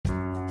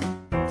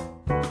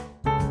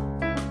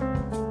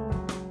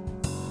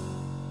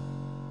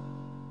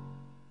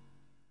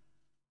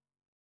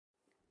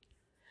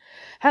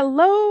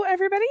Hello,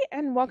 everybody,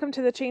 and welcome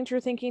to the Change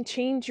Your Thinking,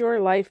 Change Your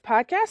Life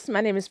podcast.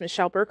 My name is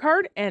Michelle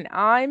Burkhardt, and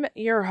I'm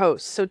your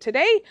host. So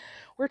today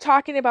we're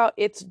talking about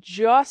it's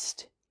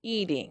just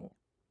eating.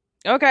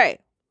 Okay,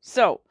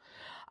 so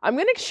I'm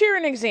going to share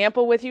an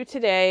example with you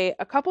today,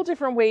 a couple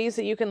different ways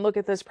that you can look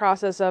at this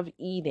process of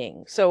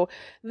eating. So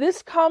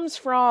this comes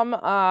from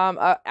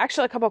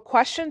actually a couple of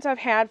questions I've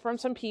had from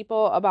some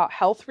people about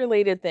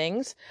health-related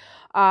things.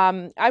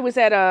 I was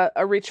at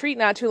a retreat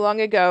not too long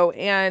ago,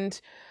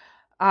 and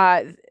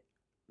uh,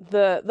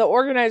 the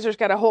organizers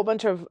got a whole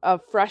bunch of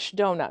fresh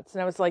donuts,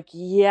 and I was like,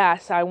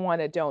 yes, I want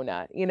a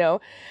donut.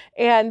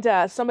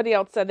 And somebody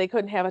else said they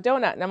couldn't have a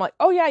donut, and I'm like,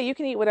 oh yeah, you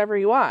can eat whatever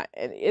you want,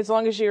 as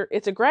long as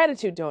it's a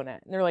gratitude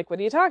donut. And they're like, what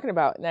are you talking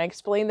about? And I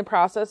explained the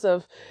process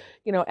of,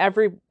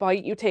 every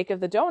bite you take of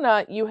the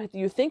donut,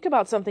 you think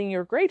about something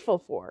you're grateful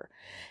for.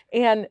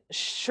 And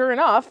sure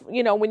enough,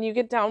 when you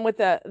get down with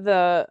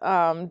the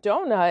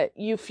donut,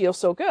 you feel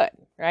so good,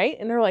 right?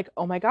 And they're like,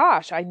 oh my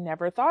gosh, I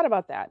never thought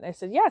about that. And I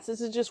said, yes,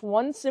 this is just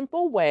one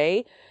simple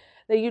way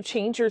that you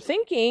change your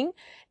thinking.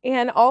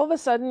 And all of a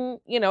sudden,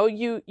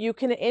 you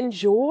can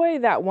enjoy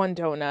that one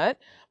donut,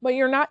 but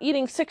you're not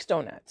eating 6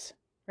 donuts,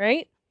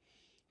 right?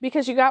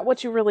 Because you got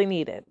what you really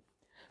needed.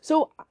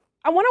 So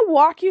I want to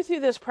walk you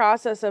through this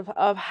process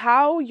of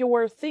how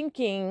your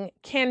thinking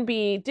can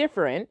be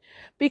different,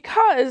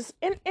 because,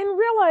 and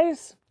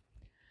realize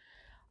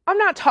I'm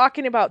not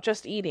talking about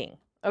just eating,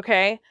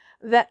 okay?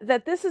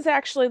 That this is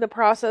actually the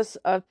process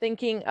of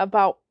thinking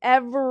about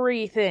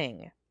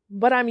everything,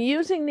 but I'm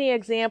using the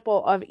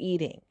example of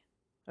eating,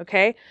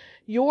 okay?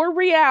 Your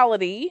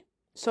reality,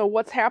 so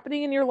what's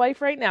happening in your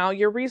life right now,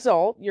 your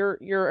result,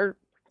 your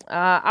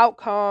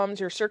outcomes,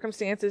 your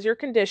circumstances, your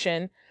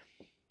condition,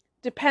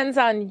 depends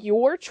on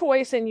your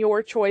choice and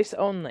your choice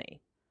only.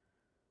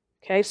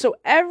 Okay, so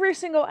every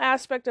single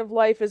aspect of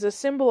life is a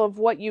symbol of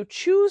what you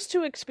choose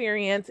to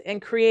experience and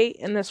create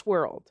in this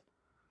world.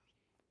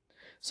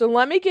 So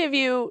let me give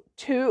you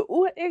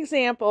 2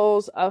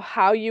 examples of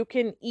how you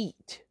can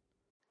eat.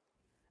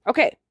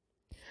 Okay,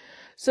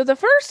 so the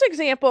first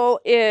example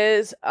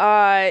is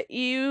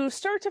you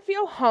start to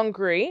feel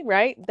hungry,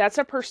 right? That's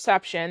a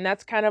perception.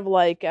 That's kind of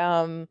like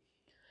a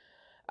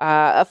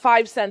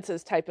 5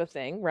 senses type of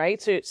thing, right?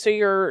 So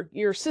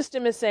your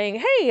system is saying,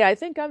 hey, I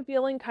think I'm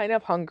feeling kind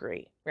of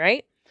hungry,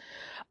 right?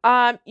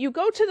 You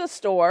go to the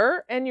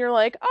store and you're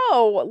like,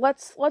 oh,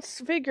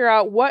 let's figure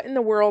out what in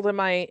the world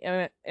am I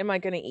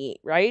going to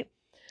eat, right?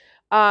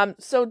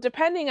 So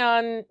depending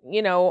on,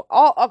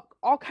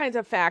 all kinds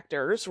of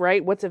factors,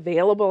 right? What's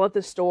available at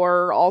the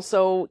store.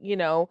 Also,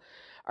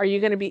 are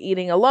you going to be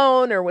eating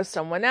alone or with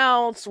someone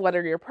else? What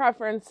are your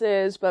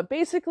preferences? But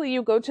basically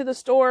you go to the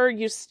store,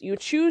 you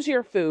choose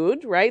your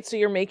food, right? So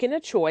you're making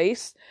a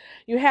choice.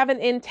 You have an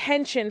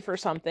intention for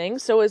something.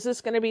 So is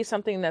this going to be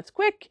something that's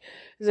quick?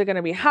 Is it going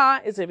to be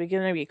hot? Is it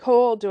going to be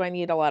cold? Do I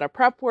need a lot of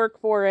prep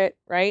work for it?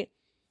 Right?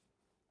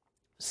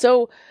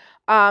 So,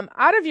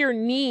 out of your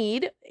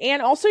need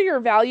and also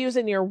your values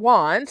and your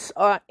wants,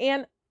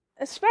 and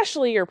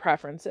especially your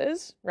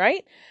preferences,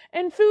 right?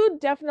 And food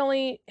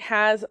definitely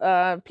has,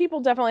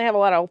 people definitely have a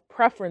lot of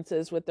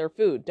preferences with their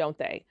food, don't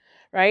they?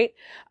 Right?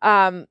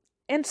 And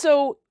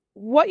so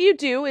what you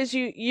do is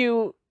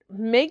you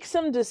make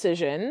some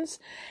decisions,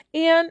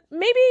 and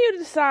maybe you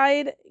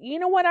decide, you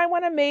know what, I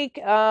want to make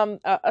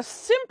a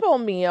simple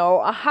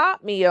meal, a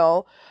hot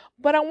meal,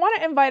 but I want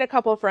to invite a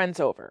couple of friends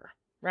over,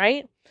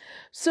 right?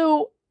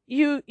 So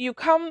you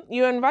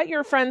invite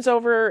your friends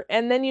over,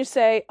 and then you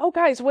say, oh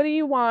guys, what do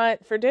you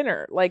want for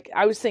dinner? Like,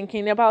 I was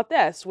thinking about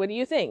this. What do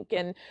you think?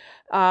 And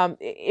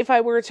if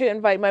I were to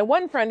invite my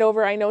one friend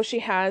over, I know she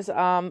has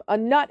a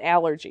nut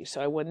allergy,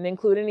 so I wouldn't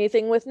include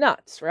anything with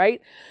nuts,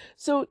 right?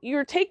 So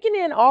you're taking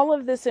in all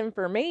of this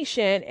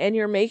information and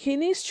you're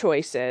making these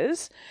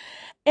choices.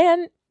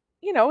 And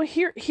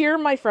here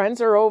my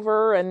friends are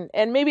over,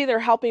 and maybe they're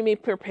helping me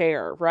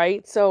prepare,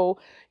 right? So,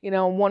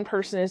 one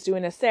person is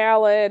doing a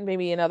salad,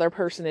 maybe another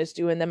person is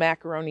doing the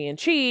macaroni and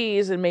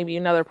cheese, and maybe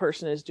another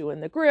person is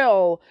doing the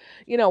grill,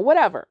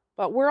 whatever.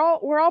 But we're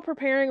all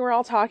preparing, we're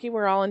all talking,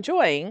 we're all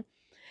enjoying.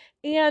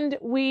 And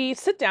we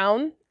sit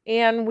down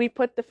and we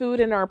put the food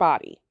in our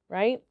body,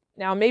 right?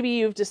 Now, maybe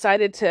you've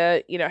decided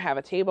to, have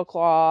a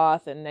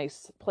tablecloth and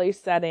nice place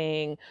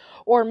setting,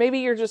 or maybe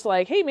you're just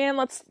like, hey man,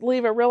 let's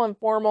leave it real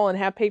informal and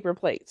have paper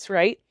plates,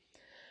 right?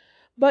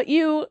 But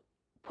you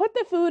put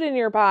the food in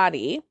your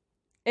body,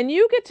 and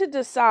you get to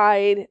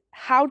decide,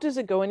 how does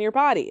it go in your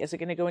body? Is it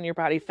going to go in your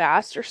body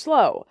fast or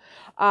slow?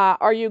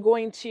 Are you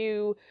going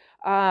to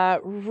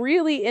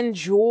really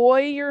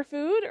enjoy your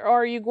food, or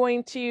are you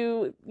going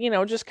to,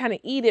 just kind of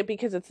eat it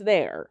because it's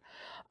there?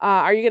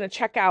 Are you going to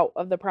check out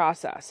of the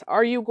process?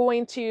 Are you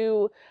going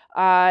to,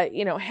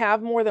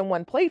 have more than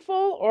one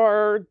plateful,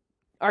 or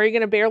are you going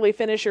to barely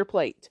finish your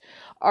plate?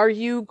 Are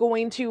you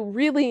going to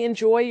really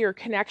enjoy your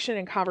connection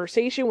and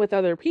conversation with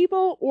other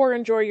people, or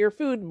enjoy your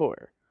food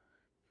more?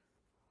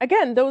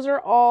 Again, those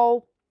are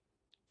all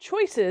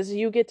choices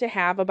you get to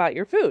have about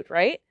your food,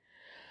 right?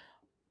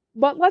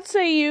 But let's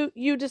say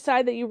you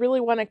decide that you really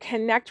want to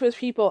connect with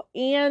people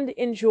and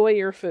enjoy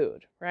your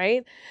food,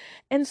 right?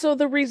 And so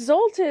the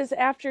result is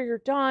after you're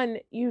done,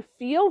 you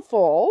feel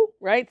full,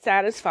 right?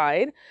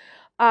 Satisfied.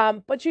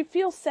 But you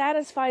feel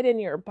satisfied in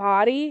your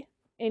body,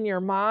 in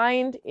your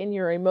mind, in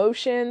your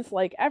emotions,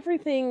 like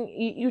everything,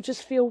 you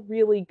just feel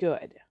really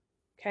good.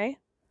 Okay?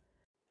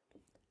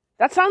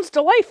 That sounds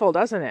delightful,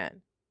 doesn't it?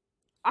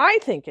 I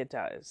think it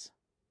does.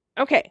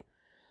 Okay.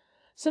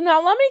 So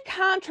now let me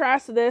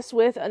contrast this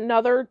with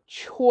another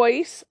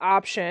choice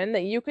option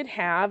that you could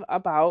have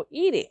about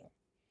eating.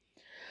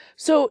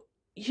 So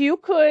you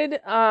could,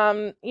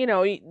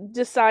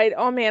 decide,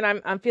 oh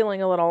man, I'm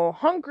feeling a little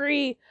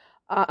hungry.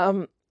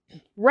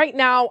 Right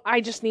now I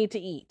just need to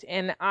eat,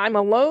 and I'm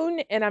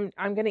alone, and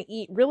I'm going to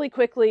eat really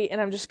quickly, and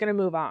I'm just going to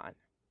move on.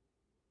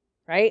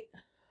 Right?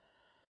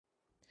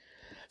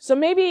 So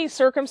maybe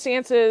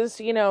circumstances,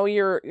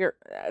 you're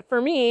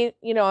for me,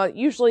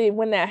 usually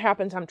when that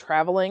happens, I'm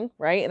traveling,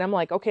 right? And I'm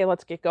like, okay,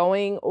 let's get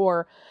going.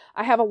 Or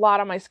I have a lot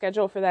on my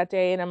schedule for that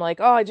day, and I'm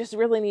like, oh, I just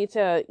really need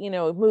to,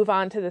 move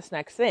on to this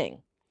next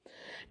thing.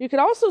 You could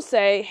also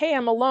say, hey,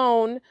 I'm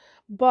alone,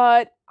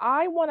 but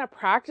I want to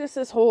practice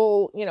this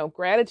whole,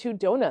 gratitude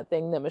donut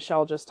thing that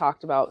Michelle just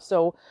talked about.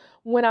 So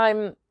when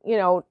I'm,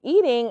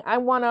 eating, I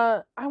want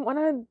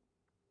to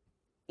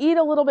eat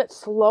a little bit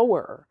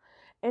slower,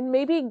 and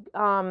maybe,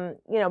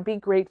 be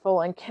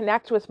grateful and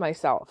connect with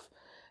myself.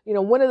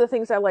 One of the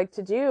things I like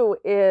to do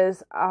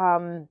is,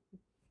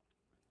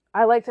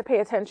 I like to pay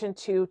attention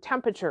to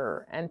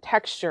temperature and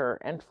texture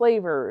and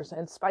flavors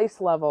and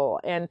spice level,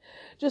 and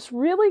just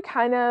really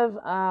kind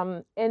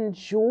of,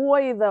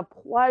 enjoy the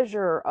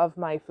pleasure of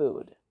my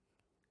food.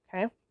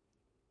 Okay.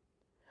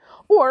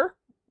 Or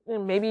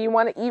maybe you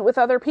want to eat with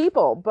other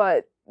people,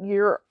 but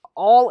you're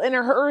all in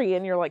a hurry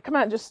and you're like, come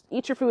on, just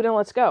eat your food and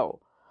let's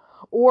go.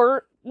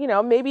 Or,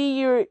 maybe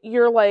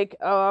you're like,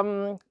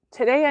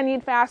 today I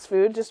need fast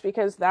food just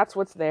because that's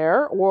what's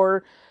there,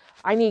 or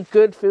I need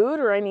good food,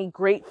 or I need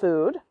great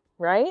food,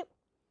 right?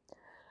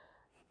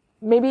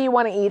 Maybe you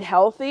want to eat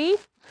healthy.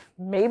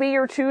 Maybe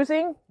you're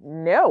choosing,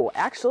 no,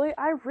 actually,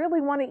 I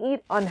really want to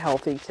eat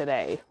unhealthy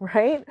today,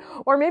 right?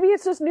 Or maybe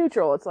it's just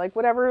neutral. It's like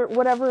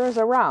whatever is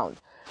around.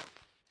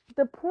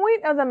 The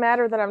point of the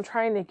matter that I'm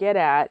trying to get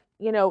at,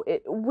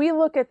 we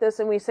look at this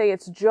and we say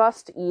it's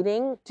just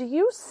eating. Do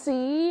you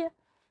see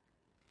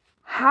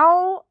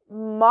how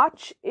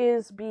much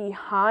is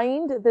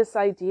behind this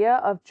idea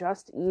of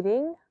just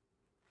eating?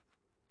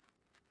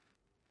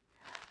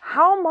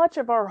 How much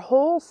of our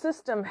whole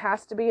system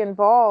has to be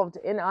involved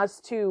in us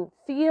to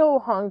feel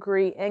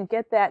hungry and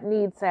get that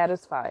need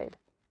satisfied?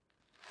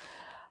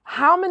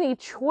 How many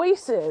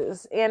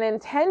choices and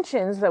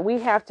intentions that we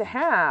have to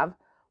have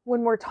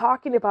when we're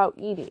talking about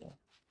eating?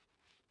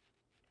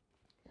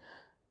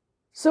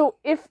 So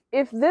if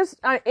this,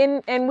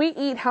 and we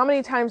eat how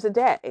many times a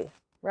day,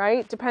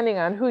 right? Depending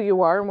on who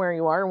you are and where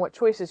you are and what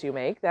choices you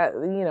make, that,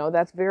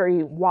 that's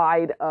very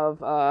wide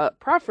of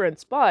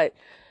preference, but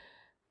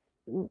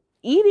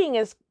eating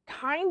is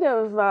kind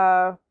of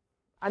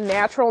a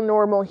natural,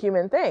 normal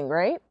human thing,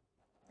 right?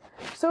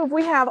 So if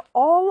we have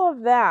all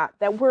of that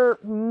we're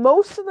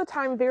most of the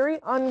time very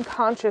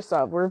unconscious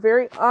of, we're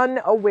very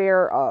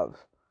unaware of,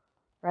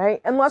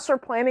 right? Unless we're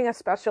planning a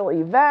special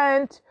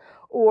event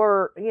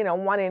or,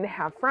 wanting to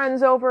have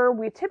friends over,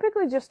 we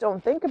typically just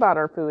don't think about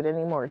our food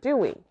anymore, do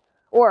we?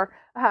 Or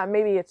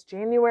maybe it's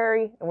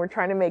January and we're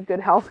trying to make good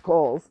health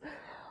goals.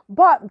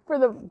 But for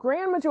the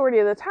grand majority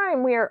of the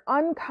time, we are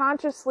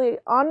unconsciously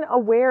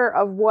unaware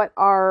of what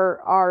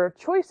our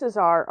choices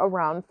are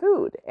around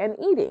food and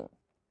eating.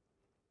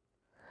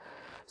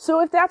 So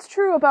if that's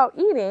true about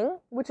eating,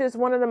 which is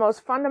one of the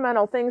most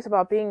fundamental things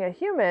about being a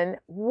human,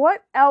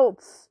 what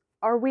else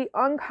are we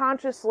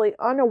unconsciously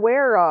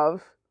unaware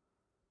of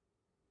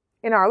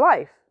in our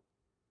life?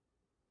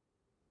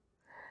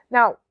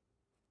 Now,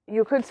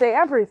 you could say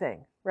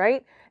everything,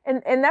 right?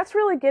 And that's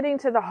really getting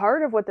to the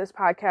heart of what this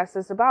podcast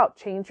is about.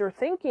 Change your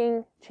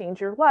thinking,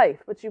 change your life.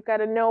 But you've got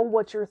to know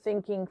what you're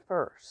thinking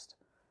first.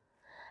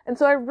 And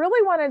so I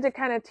really wanted to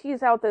kind of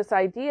tease out this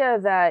idea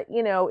that,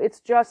 it's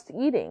just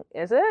eating,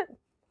 is it?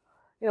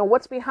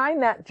 What's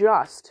behind that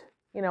just?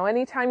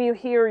 Anytime you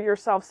hear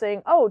yourself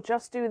saying, oh,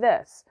 just do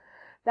this,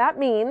 that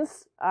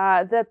means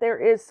that there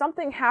is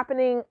something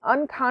happening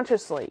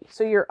unconsciously.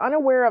 So you're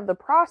unaware of the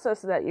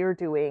process that you're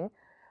doing,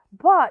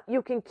 but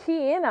you can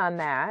key in on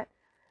that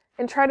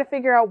and try to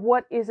figure out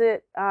what is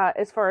it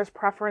as far as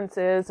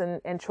preferences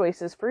and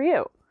choices for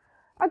you.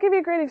 I'll give you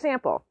a great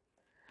example.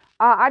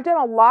 I've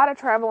done a lot of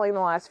traveling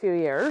the last few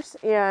years,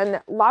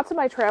 and lots of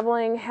my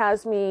traveling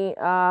has me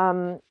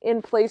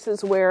in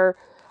places where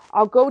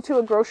I'll go to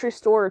a grocery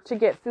store to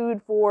get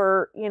food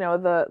for,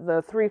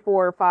 the 3,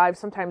 4, 5,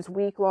 sometimes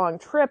week-long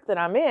trip that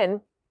I'm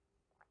in.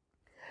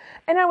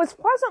 And I was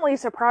pleasantly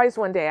surprised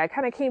one day. I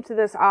kind of came to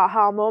this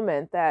aha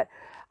moment that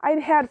I'd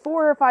had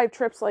 4 or 5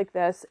 trips like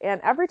this, and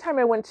every time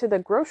I went to the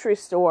grocery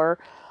store,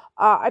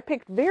 I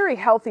picked very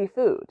healthy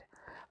food.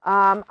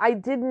 I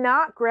did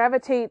not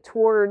gravitate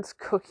towards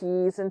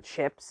cookies and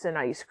chips and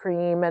ice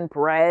cream and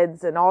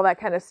breads and all that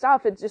kind of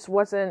stuff. It just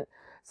wasn't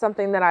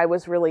something that I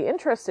was really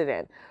interested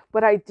in.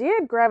 But I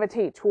did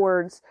gravitate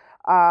towards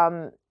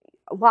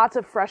lots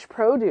of fresh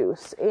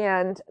produce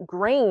and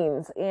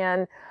grains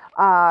and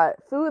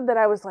food that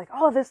I was like,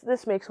 oh,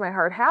 this makes my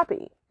heart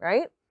happy,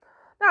 right?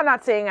 Now, I'm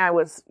not saying I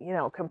was,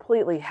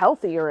 completely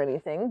healthy or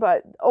anything,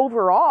 but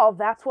overall,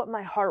 that's what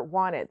my heart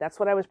wanted. That's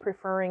what I was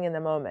preferring in the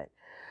moment.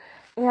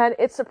 And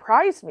it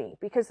surprised me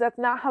because that's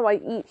not how I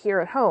eat here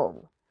at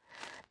home.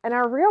 And I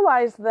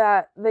realized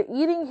that the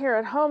eating here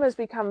at home has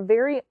become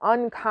very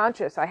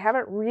unconscious. I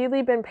haven't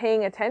really been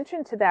paying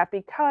attention to that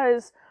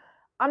because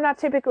I'm not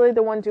typically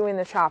the one doing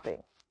the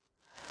shopping.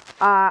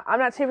 I'm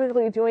not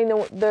typically doing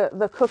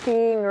the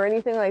cooking or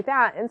anything like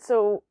that. And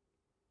so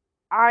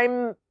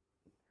I'm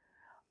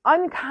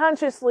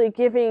unconsciously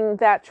giving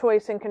that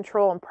choice and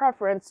control and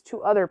preference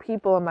to other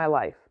people in my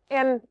life.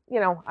 And,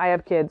 I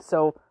have kids,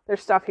 so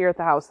there's stuff here at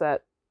the house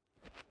that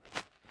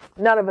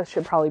none of us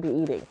should probably be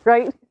eating,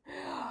 right?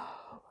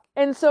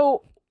 And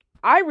so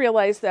I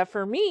realized that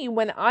for me,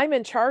 when I'm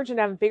in charge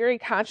and I'm very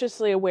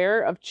consciously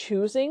aware of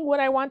choosing what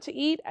I want to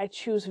eat, I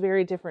choose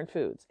very different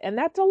foods. And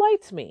that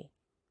delights me,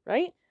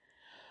 right?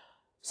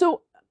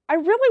 So I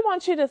really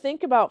want you to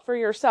think about for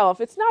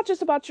yourself, it's not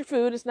just about your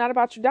food, it's not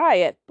about your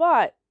diet,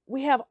 but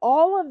we have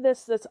all of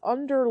this that's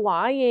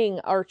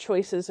underlying our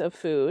choices of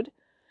food.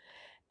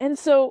 And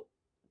so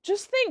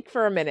just think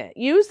for a minute.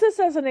 Use this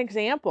as an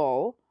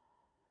example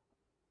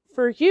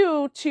for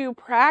you to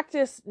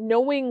practice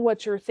knowing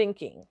what you're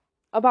thinking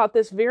about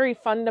this very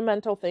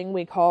fundamental thing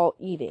we call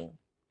eating,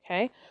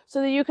 okay?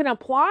 So that you can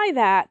apply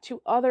that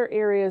to other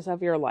areas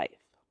of your life.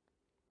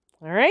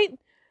 All right?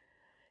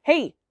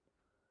 Hey,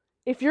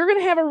 if you're going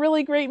to have a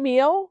really great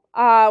meal,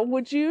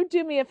 would you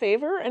do me a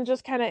favor and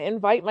just kind of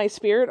invite my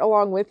spirit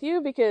along with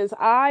you? Because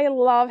I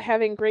love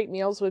having great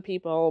meals with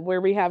people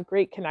where we have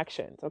great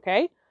connections,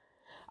 okay?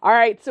 All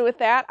right, so with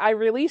that, I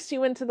release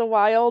you into the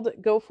wild.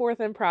 Go forth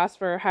and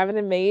prosper. Have an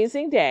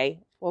amazing day.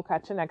 We'll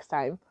catch you next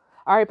time.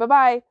 All right,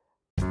 bye-bye.